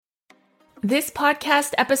This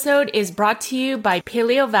podcast episode is brought to you by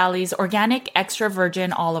Paleo Valley's organic extra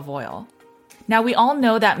virgin olive oil. Now, we all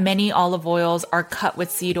know that many olive oils are cut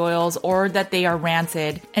with seed oils or that they are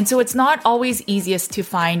rancid, and so it's not always easiest to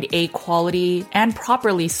find a quality and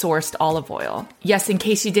properly sourced olive oil. Yes, in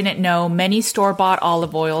case you didn't know, many store-bought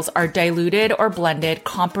olive oils are diluted or blended,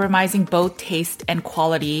 compromising both taste and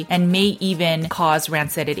quality, and may even cause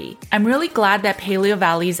rancidity. I'm really glad that Paleo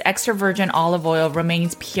Valley's extra virgin olive oil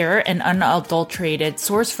remains pure and unadulterated,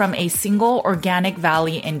 sourced from a single organic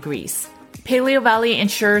valley in Greece. Paleo Valley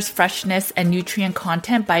ensures freshness and nutrient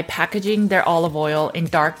content by packaging their olive oil in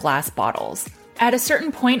dark glass bottles. At a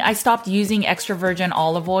certain point, I stopped using extra virgin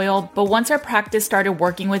olive oil, but once our practice started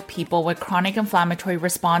working with people with chronic inflammatory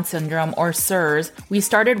response syndrome or CIRS, we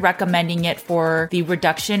started recommending it for the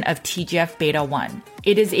reduction of TGF-beta 1.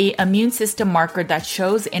 It is an immune system marker that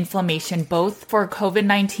shows inflammation both for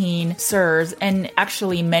COVID-19, CIRS, and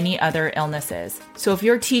actually many other illnesses. So if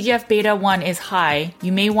your TGF-beta 1 is high,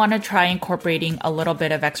 you may want to try incorporating a little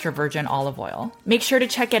bit of extra virgin olive oil. Make sure to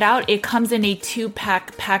check it out. It comes in a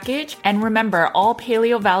 2-pack package. And remember, all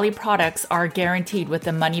Paleo Valley products are guaranteed with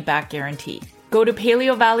a money-back guarantee. Go to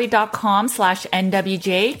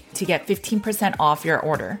paleovalley.com/NWJ to get 15% off your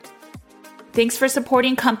order. Thanks for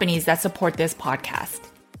supporting companies that support this podcast.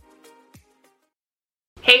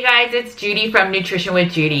 Hey guys, it's Judy from Nutrition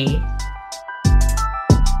with Judy.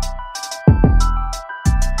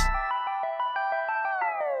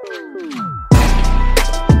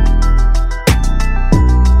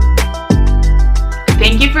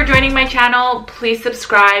 Thank you for joining my channel. Please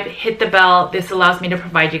subscribe, hit the bell. This allows me to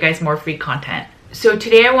provide you guys more free content. So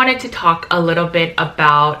today I wanted to talk a little bit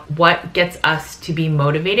about what gets us to be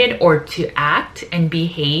motivated or to act and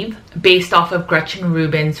behave based off of Gretchen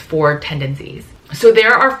Rubin's 4 tendencies. So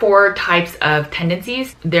there are 4 types of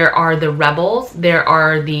tendencies. There are the rebels, there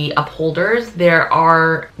are the upholders, there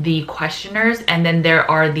are the questioners, and then there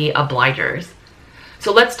are the obligers.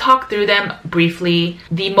 So let's talk through them briefly.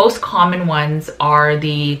 The most common ones are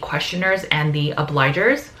the questioners and the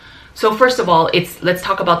obligers. So first of all, let's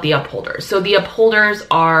talk about the upholders. So the upholders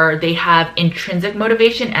they have intrinsic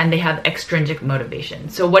motivation and they have extrinsic motivation.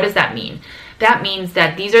 So what does that mean? That means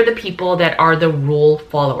that these are the people that are the rule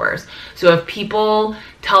followers. So if people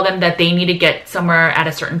tell them that they need to get somewhere at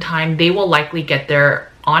a certain time, they will likely get there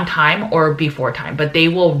on time or before time, but they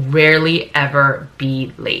will rarely ever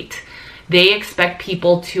be late. They expect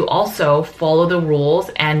people to also follow the rules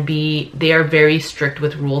and they are very strict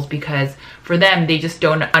with rules because for them, they just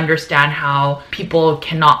don't understand how people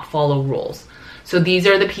cannot follow rules. So these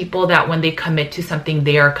are the people that when they commit to something,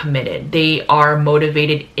 they are committed. They are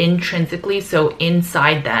motivated intrinsically, so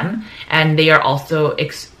inside them, and they are also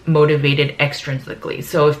motivated extrinsically.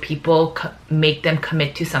 So if people make them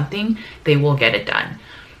commit to something, they will get it done.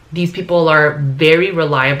 These people are very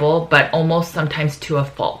reliable, but almost sometimes to a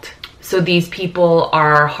fault. So these people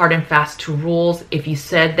are hard and fast to rules. If you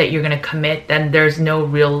said that you're going to commit, then there's no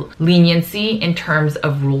real leniency in terms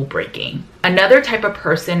of rule breaking. Another type of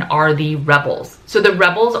person are the rebels. So the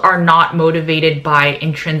rebels are not motivated by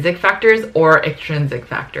intrinsic factors or extrinsic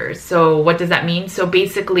factors. So what does that mean? So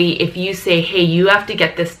basically, if you say, hey, you have to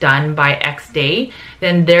get this done by X day,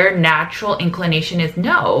 then their natural inclination is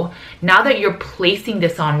no. Now that you're placing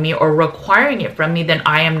this on me or requiring it from me, then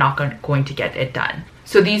I am not going to get it done.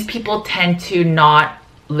 So these people tend to not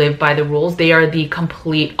live by the rules. They are the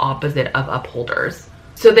complete opposite of upholders.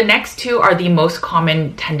 So the next 2 are the most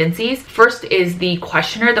common tendencies. First is the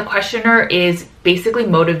questioner. The questioner is basically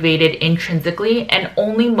motivated intrinsically and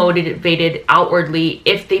only motivated outwardly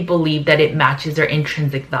if they believe that it matches their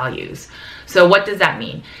intrinsic values. So what does that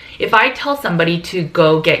mean? If I tell somebody to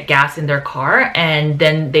go get gas in their car and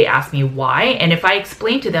then they ask me why, and if I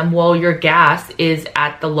explain to them, well, your gas is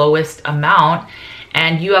at the lowest amount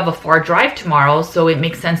and you have a far drive tomorrow, so it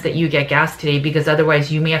makes sense that you get gas today because otherwise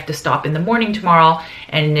you may have to stop in the morning tomorrow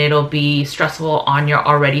and it'll be stressful on your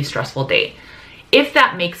already stressful day. If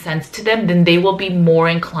that makes sense to them, then they will be more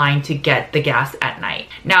inclined to get the gas at night.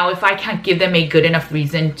 Now, if I can't give them a good enough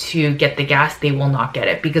reason to get the gas, they will not get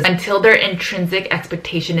it because until their intrinsic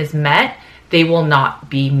expectation is met, they will not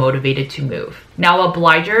be motivated to move. Now,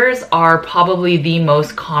 obligers are probably the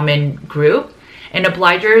most common group. And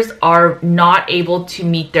obligers are not able to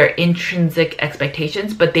meet their intrinsic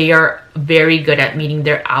expectations, but they are very good at meeting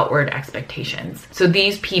their outward expectations. So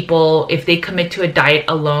these people, if they commit to a diet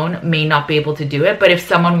alone, may not be able to do it. But if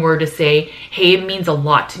someone were to say, hey, it means a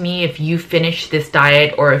lot to me if you finish this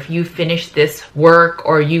diet or if you finish this work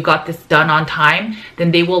or you got this done on time,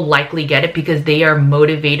 then they will likely get it because they are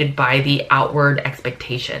motivated by the outward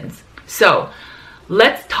expectations. So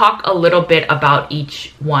let's talk a little bit about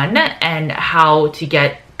each one and how to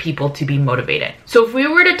get people to be motivated. So if we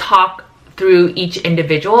were to talk through each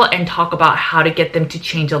individual and talk about how to get them to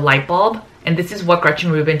change a light bulb, and this is what Gretchen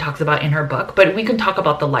Rubin talks about in her book, but we can talk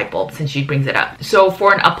about the light bulb since she brings it up. So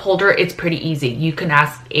for an upholder, it's pretty easy. You can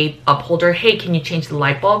ask a upholder, hey, can you change the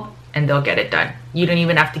light bulb? And they'll get it done. You don't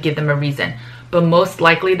even have to give them a reason. But most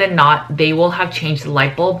likely than not, they will have changed the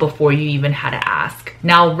light bulb before you even had to ask.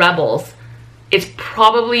 Now, rebels, it's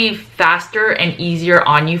probably faster and easier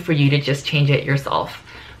on you for you to just change it yourself.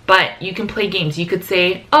 But you can play games. You could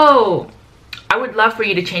say, oh, I would love for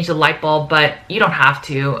you to change the light bulb, but you don't have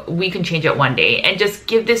to. We can change it one day. And just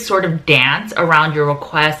give this sort of dance around your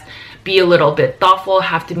request. Be a little bit thoughtful,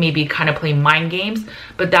 have to maybe kind of play mind games.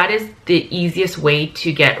 But that is the easiest way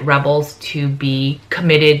to get rebels to be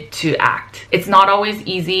committed to act. It's not always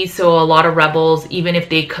easy. So a lot of rebels, even if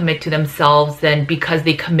they commit to themselves, then because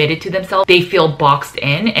they committed to themselves, they feel boxed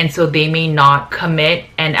in. And so they may not commit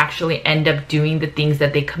and actually end up doing the things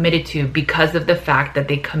that they committed to because of the fact that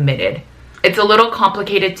they committed. It's a little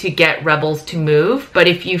complicated to get rebels to move, but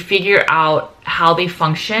if you figure out how they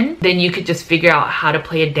function, then you could just figure out how to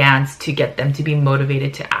play a dance to get them to be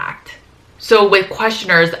motivated to act. So with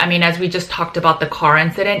questioners, I mean, as we just talked about the car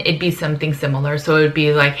incident, it'd be something similar. So it'd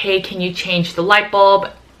be like, hey, can you change the light bulb?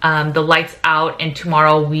 The light's out and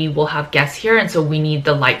tomorrow we will have guests here, and so we need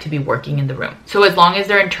the light to be working in the room. So as long as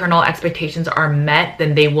their internal expectations are met,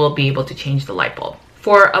 then they will be able to change the light bulb.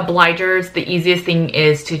 For obligers, the easiest thing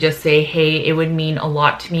is to just say, hey, it would mean a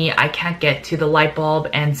lot to me. I can't get to the light bulb.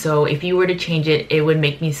 And so if you were to change it, it would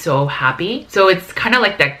make me so happy. So it's kind of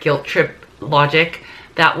like that guilt trip logic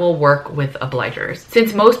that will work with obligers.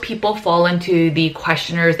 Since most people fall into the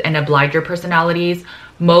questioners and obliger personalities,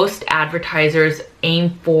 most advertisers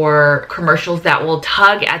aim for commercials that will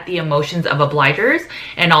tug at the emotions of obligers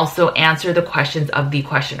and also answer the questions of the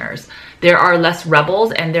questioners. There are less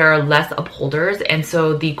rebels and there are less upholders, and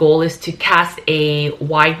so the goal is to cast a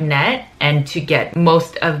wide net and to get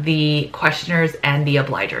most of the questioners and the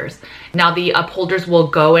obligers. Now the upholders will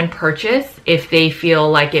go and purchase if they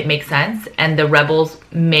feel like it makes sense, and the rebels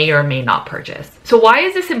may or may not purchase. So why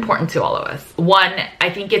is this important to all of us? One,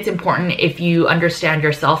 I think it's important if you understand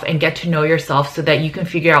yourself and get to know yourself so that you can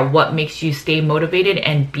figure out what makes you stay motivated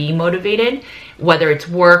and be motivated, whether it's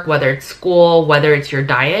work, whether it's school, whether it's your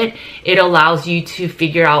diet. It allows you to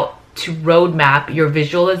figure out, to roadmap your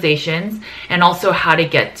visualizations and also how to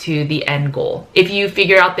get to the end goal. If you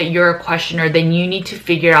figure out that you're a questioner, then you need to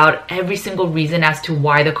figure out every single reason as to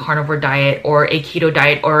why the carnivore diet or a keto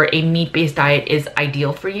diet or a meat-based diet is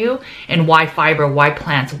ideal for you, and why fiber, why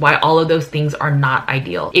plants, why all of those things are not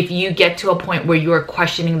ideal. If you get to a point where you are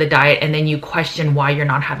questioning the diet and then you question why you're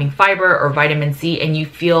not having fiber or vitamin C and you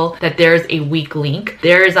feel that there's a weak link,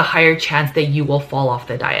 there is a higher chance that you will fall off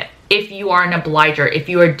the diet. If you are an obliger, if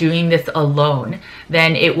you are doing this alone,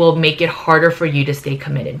 then it will make it harder for you to stay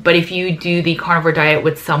committed. But if you do the carnivore diet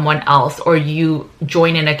with someone else, or you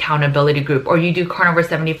join an accountability group, or you do carnivore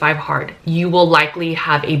 75 hard, you will likely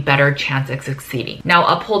have a better chance at succeeding. Now,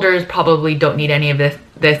 upholders probably don't need any of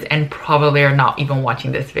this and probably are not even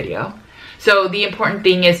watching this video. So the important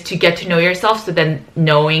thing is to get to know yourself, so then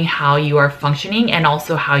knowing how you are functioning and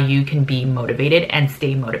also how you can be motivated and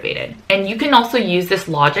stay motivated. And you can also use this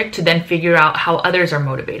logic to then figure out how others are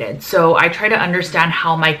motivated. So I try to understand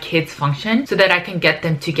how my kids function so that I can get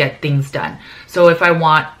them to get things done. So if I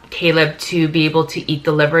want Caleb to be able to eat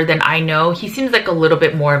the liver, then I know he seems like a little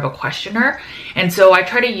bit more of a questioner. And so I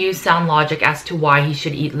try to use sound logic as to why he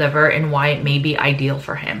should eat liver and why it may be ideal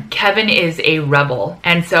for him. Kevin is a rebel.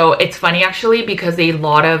 And so it's funny actually, because a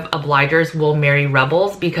lot of obligers will marry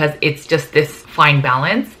rebels because it's just this fine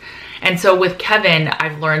balance. And so with Kevin,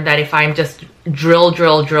 I've learned that if I'm just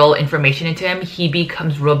drill information into him, he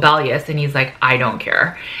becomes rebellious and he's like, I don't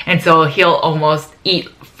care. And so he'll almost eat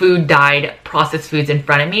food dyed processed foods in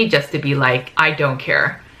front of me just to be like, I don't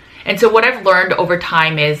care. And so what I've learned over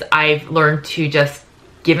time is I've learned to just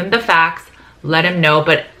give him the facts, let him know,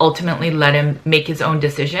 but ultimately let him make his own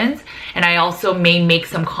decisions. And I also may make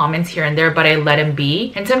some comments here and there, but I let him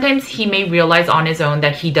be. And sometimes he may realize on his own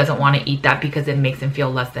that he doesn't want to eat that because it makes him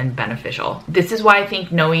feel less than beneficial. This is why I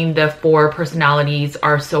think knowing the 4 personalities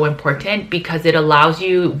are so important, because it allows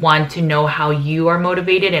you, one, to know how you are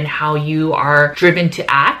motivated and how you are driven to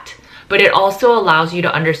act. But it also allows you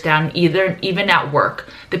to understand, even at work,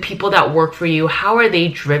 the people that work for you, how are they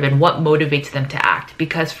driven? What motivates them to act?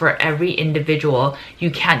 Because for every individual,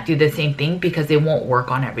 you can't do the same thing because it won't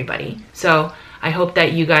work on everybody. So I hope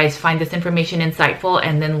that you guys find this information insightful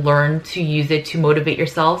and then learn to use it to motivate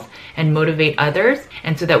yourselves and motivate others,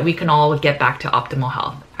 and so that we can all get back to optimal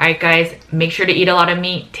health. All right, guys, make sure to eat a lot of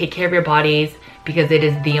meat, take care of your bodies, because it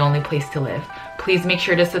is the only place to live. Please make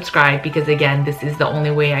sure to subscribe because, again, this is the only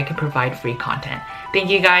way I can provide free content. Thank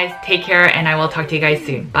you, guys. Take care, and I will talk to you guys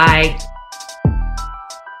soon. Bye.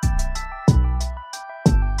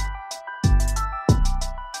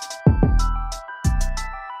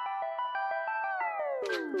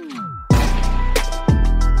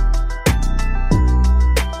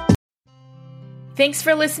 Thanks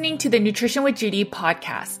for listening to the Nutrition with Judy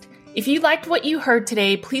podcast. If you liked what you heard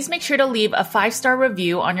today, please make sure to leave a 5-star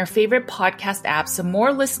review on your favorite podcast app so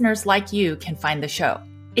more listeners like you can find the show.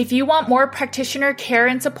 If you want more practitioner care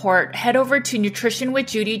and support, head over to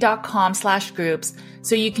nutritionwithjudy.com/groups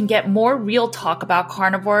so you can get more real talk about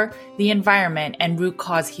carnivore, the environment, and root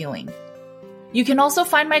cause healing. You can also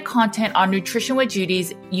find my content on Nutrition with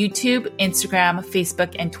Judy's YouTube, Instagram,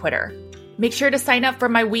 Facebook, and Twitter. Make sure to sign up for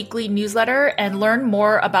my weekly newsletter and learn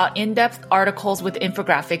more about in-depth articles with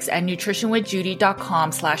infographics at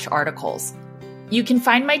nutritionwithjudy.com/articles. You can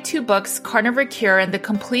find my 2 books, Carnivore Cure and The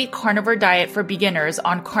Complete Carnivore Diet for Beginners,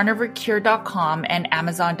 on carnivorecure.com and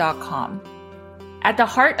amazon.com. At the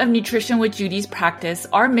heart of Nutrition with Judy's practice,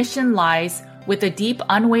 our mission lies with a deep,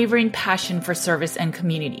 unwavering passion for service and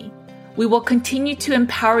community. We will continue to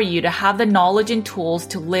empower you to have the knowledge and tools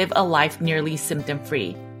to live a life nearly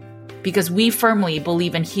symptom-free, because we firmly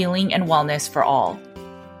believe in healing and wellness for all.